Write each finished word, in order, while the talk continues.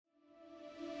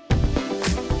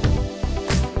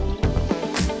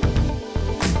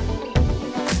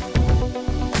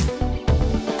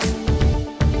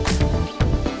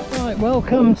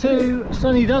Welcome to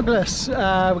sunny Douglas.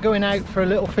 We're going out for a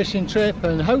little fishing trip,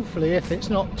 and hopefully, if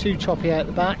it's not too choppy out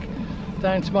the back,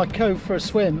 down to my cove for a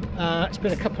swim. It's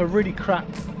been a couple of really crap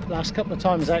last couple of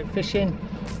times out fishing.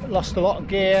 Lost a lot of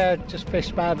gear, just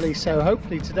fished badly, so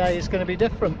hopefully today is going to be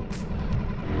different.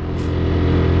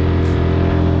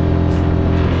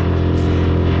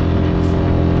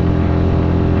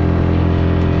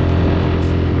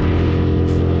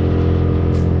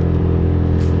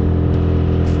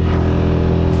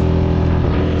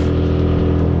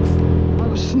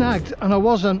 Snagged, and I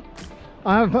wasn't.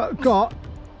 I've got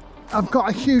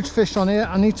a huge fish on here.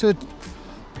 I need to,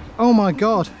 oh my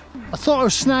god, I thought I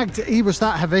was snagged. He was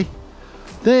that heavy.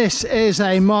 This is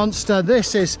a monster.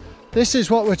 This is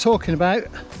what we're talking about.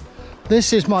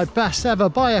 This is my best ever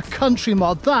by a country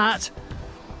mile. That,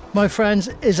 my friends,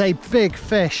 is a big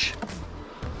fish.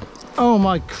 Oh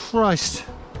my Christ,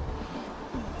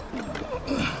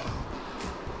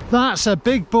 that's a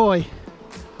big boy.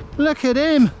 Look at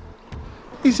him.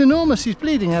 He's enormous. He's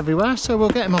bleeding everywhere, so we'll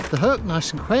get him off the hook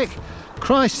nice and quick.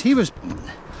 Christ, he was...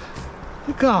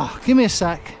 God, give me a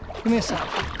sec. Give me a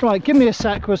sec. Right, give me a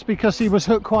sec was because he was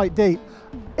hooked quite deep.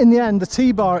 In the end, the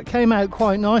T-bar, it came out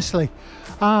quite nicely.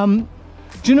 Do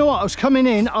you know what? I was coming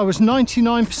in, I was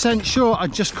 99% sure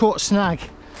I'd just caught a snag.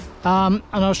 And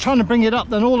I was trying to bring it up,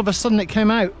 then all of a sudden it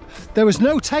came out. There was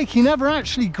no take, he never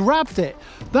actually grabbed it.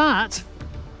 That,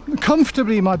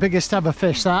 comfortably my biggest ever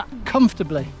fish, that,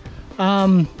 comfortably.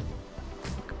 But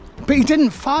he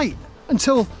didn't fight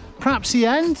until perhaps the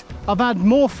end. I've had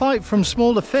more fight from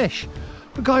smaller fish.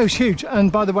 The guy was huge,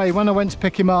 and by the way, when I went to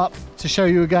pick him up to show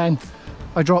you again,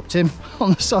 I dropped him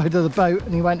on the side of the boat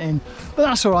and he went in. But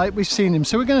that's all right, we've seen him.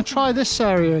 So we're going to try this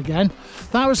area again.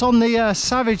 That was on the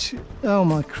Savage, oh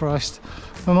my Christ,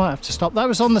 I might have to stop. That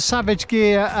was on the Savage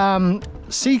Gear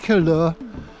Seago lure,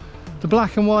 the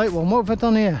black and white one. What have I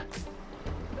done here?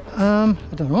 I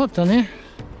don't know what I've done here.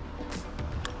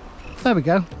 There we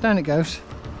go, down it goes.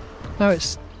 Now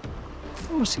it's,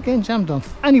 what's it getting jammed on?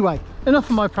 Anyway, enough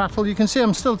of my prattle. You can see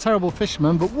I'm still a terrible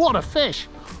fisherman, but what a fish!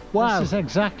 Wow. This is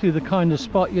exactly the kind of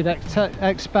spot you'd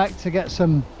expect to get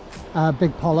some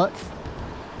big pollock.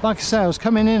 Like I say, I was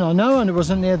coming in, I know, and it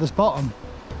wasn't near this bottom.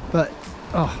 But,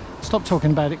 oh, stop talking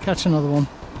about it, catch another one.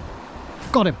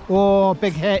 Got him. Oh,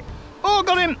 big hit. Oh,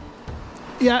 got him!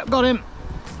 Yeah, got him.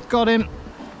 Got him.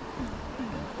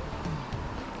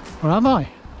 Where have I?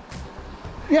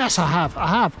 Yes, I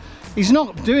have. He's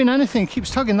not doing anything,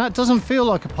 keeps tugging. That doesn't feel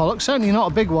like a pollock, certainly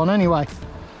not a big one anyway.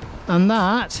 And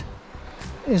that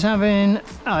is having,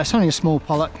 oh, it's only a small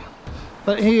pollock,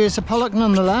 but he is a pollock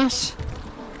nonetheless.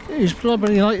 He's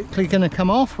probably likely going to come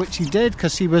off, which he did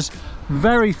because he was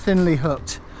very thinly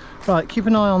hooked. Right, keep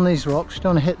an eye on these rocks,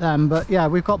 don't want to hit them, but yeah,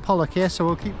 we've got pollock here, so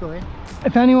we'll keep going.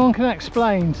 If anyone can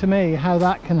explain to me how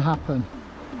that can happen.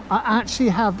 I actually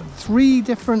have 3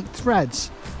 different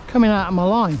threads coming out of my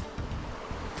line.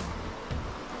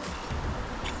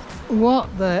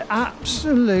 What the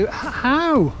absolute,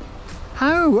 how?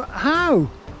 Oh,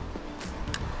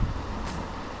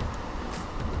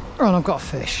 and I've got a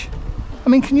fish. I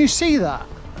mean, can you see that?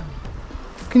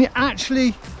 Can you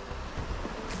actually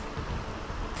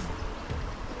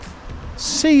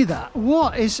see that?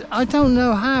 What is, I don't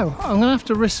know how. I'm gonna have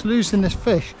to risk losing this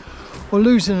fish or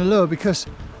losing a lure, because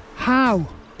how?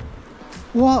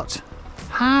 What?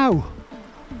 How?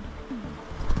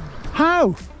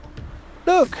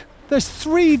 Look, there's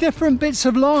 3 different bits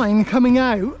of line coming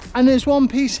out and there's one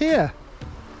piece here.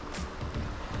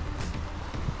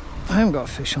 I haven't got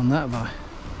a fish on that, have I?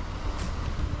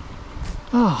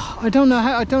 Oh, I don't know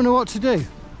how, I don't know what to do.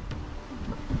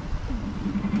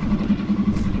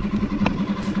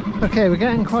 Okay, we're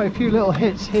getting quite a few little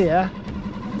hits here.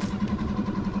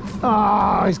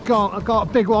 Oh, he's gone. I've got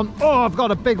a big one. Oh, I've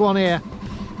got a big one here.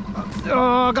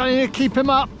 Oh, I gotta keep him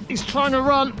up. He's trying to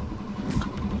run.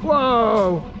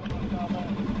 Whoa.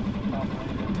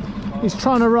 He's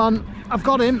trying to run. I've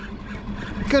got him.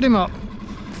 Get him up.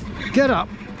 Get up.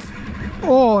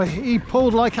 Oh, he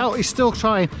pulled like hell. He's still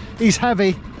trying. He's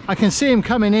heavy. I can see him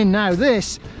coming in now.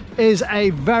 This is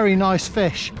a very nice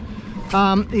fish.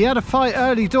 He had a fight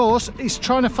early doors. He's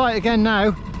trying to fight again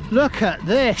now. Look at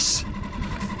this.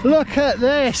 Look at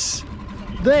this.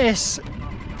 This.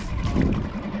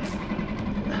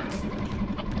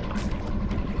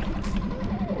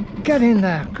 Get in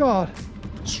there, God,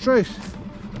 Struth.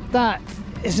 That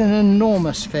is an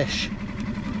enormous fish.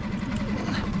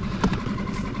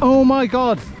 Oh my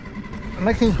God.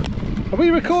 Are we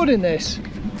recording this?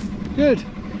 Good.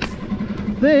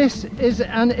 This is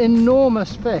an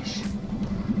enormous fish.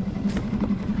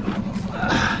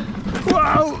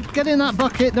 Whoa, get in that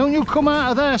bucket. Don't you come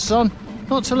out of there, son.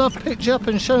 Not till I've picked you up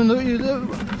and shown that you...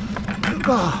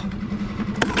 Oh,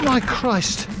 my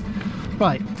Christ.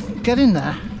 Right, get in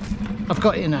there. I've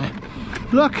got you now.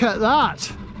 Look at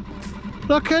that.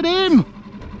 Look at him.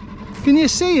 Can you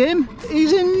see him?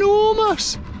 He's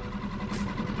enormous.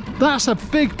 That's a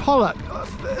big pollock.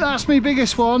 That's my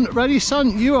biggest one. Ready,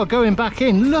 son? You are going back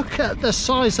in. Look at the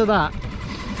size of that.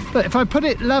 But if I put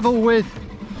it level with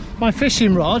my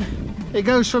fishing rod, it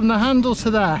goes from the handle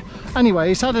to there. Anyway,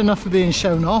 he's had enough of being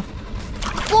shown off.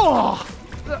 Oh!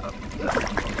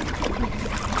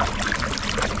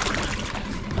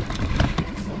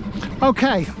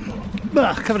 Okay,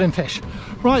 covered in fish.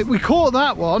 Right, we caught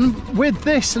that one with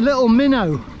this little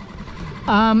minnow.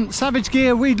 Savage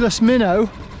Gear weedless minnow.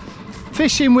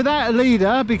 Fishing without a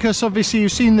leader, because obviously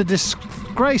you've seen the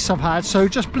disgrace I've had, so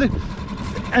just blew.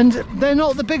 And they're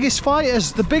not the biggest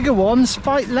fighters, the bigger ones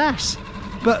fight less.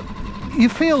 But you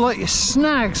feel like you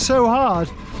snag so hard.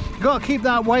 You've got to keep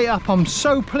that weight up. I'm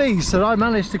so pleased that I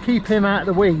managed to keep him out of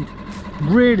the weed.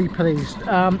 Really pleased.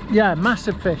 Yeah,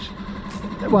 massive fish.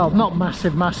 Well, not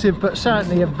massive, but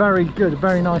certainly a very good,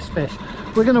 very nice fish.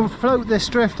 We're going to float this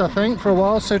drift, I think, for a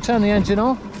while, so turn the engine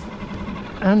off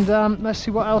and let's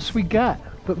see what else we get.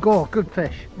 But good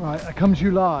fish. Right, that comes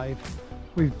you live.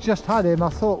 We've just had him. I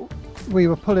thought we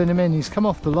were pulling him in. He's come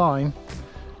off the line.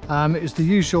 It was the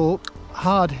usual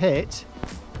hard hit,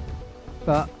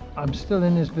 but I'm still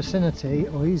in his vicinity,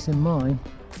 or he's in mine.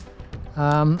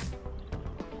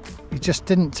 He just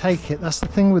didn't take it. That's the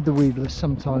thing with the weedless,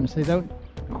 sometimes they don't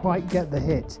quite get the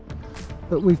hit.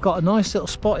 But we've got a nice little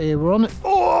spot here. We're on it.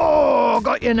 Oh,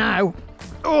 got you now.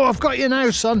 Oh, I've got you now,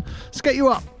 son. Let's get you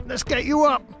up. Let's get you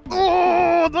up.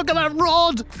 Oh, look at that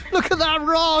rod. Look at that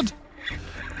rod.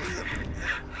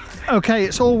 Okay,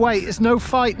 it's all weight. It's no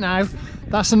fight now.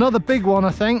 That's another big one,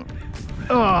 I think.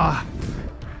 Oh,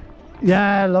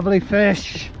 yeah, lovely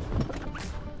fish.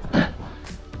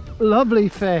 Lovely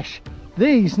fish.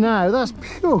 These now, that's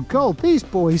pure gold. These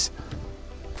boys.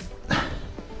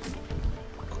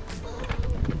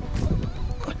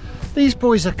 These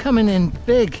boys are coming in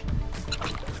big.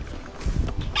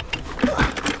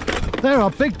 There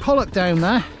are big pollock down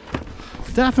there.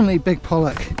 Definitely big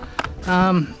pollock.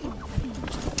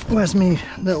 Where's me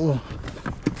little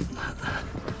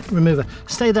remover?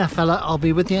 Stay there, fella. I'll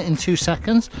be with you in 2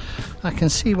 seconds. I can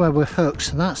see where we're hooked,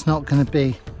 so that's not going to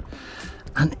be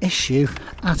an issue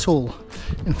at all.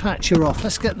 In fact, you're off.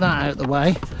 Let's get that out of the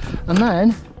way, and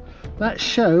then let's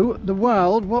show the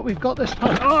world what we've got this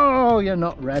time. Oh, you're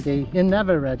not ready. You're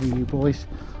never ready, you boys.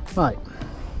 Right.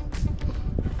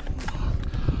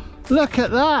 Look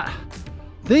at that.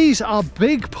 These are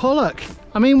big pollock.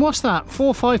 I mean, what's that? 4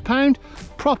 or 5 pound?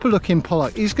 Proper looking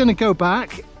pollock. He's going to go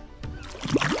back.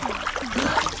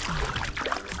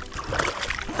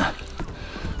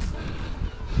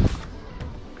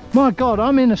 My God,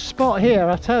 I'm in a spot here,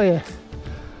 I tell you.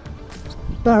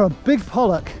 They're a big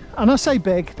pollock. And I say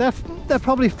big, they're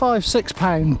probably 5 or 6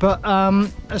 pound, but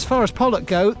as far as pollock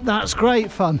go, that's great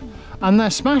fun. And they're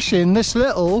smashing this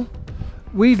little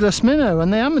weedless minnow,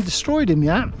 and they haven't destroyed him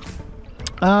yet.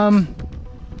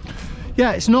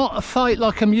 Yeah, it's not a fight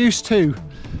like I'm used to.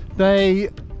 They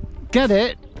get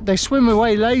it, they swim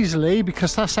away lazily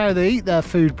because that's how they eat their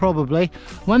food probably.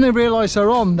 When they realise they're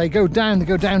on, they go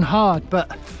down hard.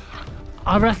 But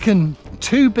I reckon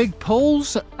 2 big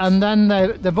pulls and then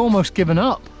they've almost given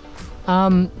up.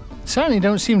 Certainly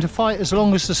don't seem to fight as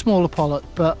long as the smaller pollock,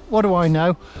 but what do I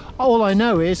know? All I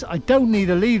know is I don't need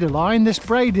a leader line. This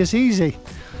braid is easy.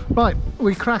 Right,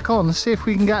 we crack on. Let's see if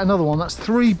we can get another one. That's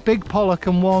 3 big pollock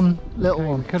and 1 little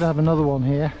one. Could have another one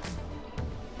here.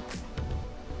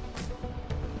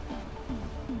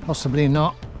 Possibly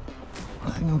not.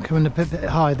 I think I'm coming a bit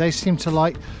high. They seem to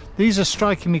like, these are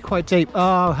striking me quite deep.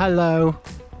 Oh, hello.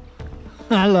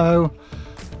 Hello.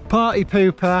 Party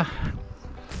pooper.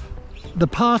 The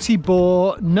party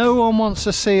bore. No one wants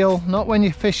a seal, not when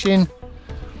you're fishing.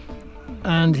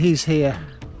 And he's here.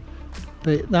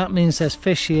 But that means there's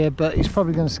fish here, but he's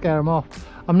probably going to scare him off.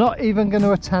 I'm not even going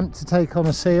to attempt to take on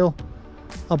a seal.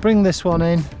 I'll bring this one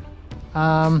in.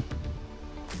 And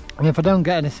if I don't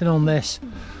get anything on this,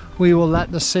 we will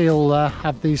let the seal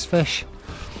have these fish.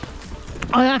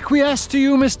 I acquiesce to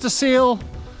you, Mr. Seal.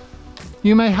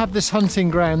 You may have this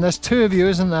hunting ground. There's 2 of you,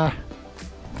 isn't there?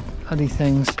 Bloody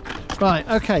things. Right,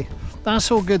 okay. That's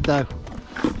all good though.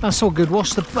 That's all good.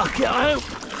 Wash the bucket out.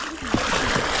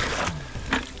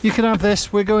 You can have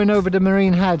this. We're going over to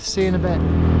Marine Head. See you in a bit.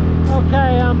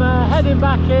 Okay, I'm heading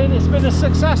back in. It's been a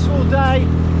successful day.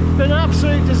 It's been an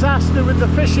absolute disaster with the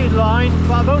fishing line,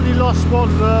 but I've only lost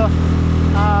 1 lure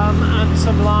and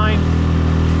some line.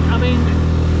 I mean,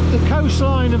 the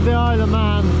coastline of the Isle of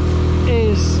Man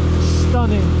is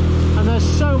stunning, and there's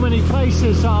so many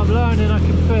places that I'm learning I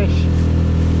can fish.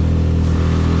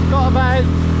 Got about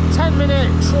 10-minute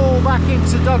trawl back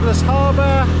into Douglas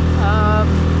Harbour,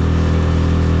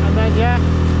 and then yeah,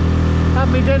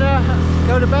 have me dinner,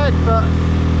 go to bed. But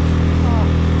oh,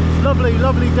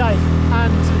 lovely day,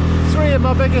 and 3 of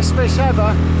my biggest fish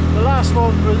ever. The last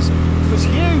one was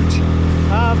huge,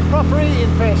 proper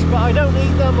eating fish, but I don't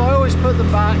eat them, I always put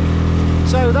them back.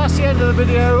 So that's the end of the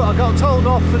video. I got told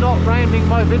off for not rounding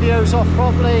my videos off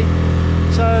properly,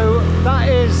 so that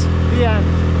is the end.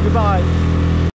 Goodbye.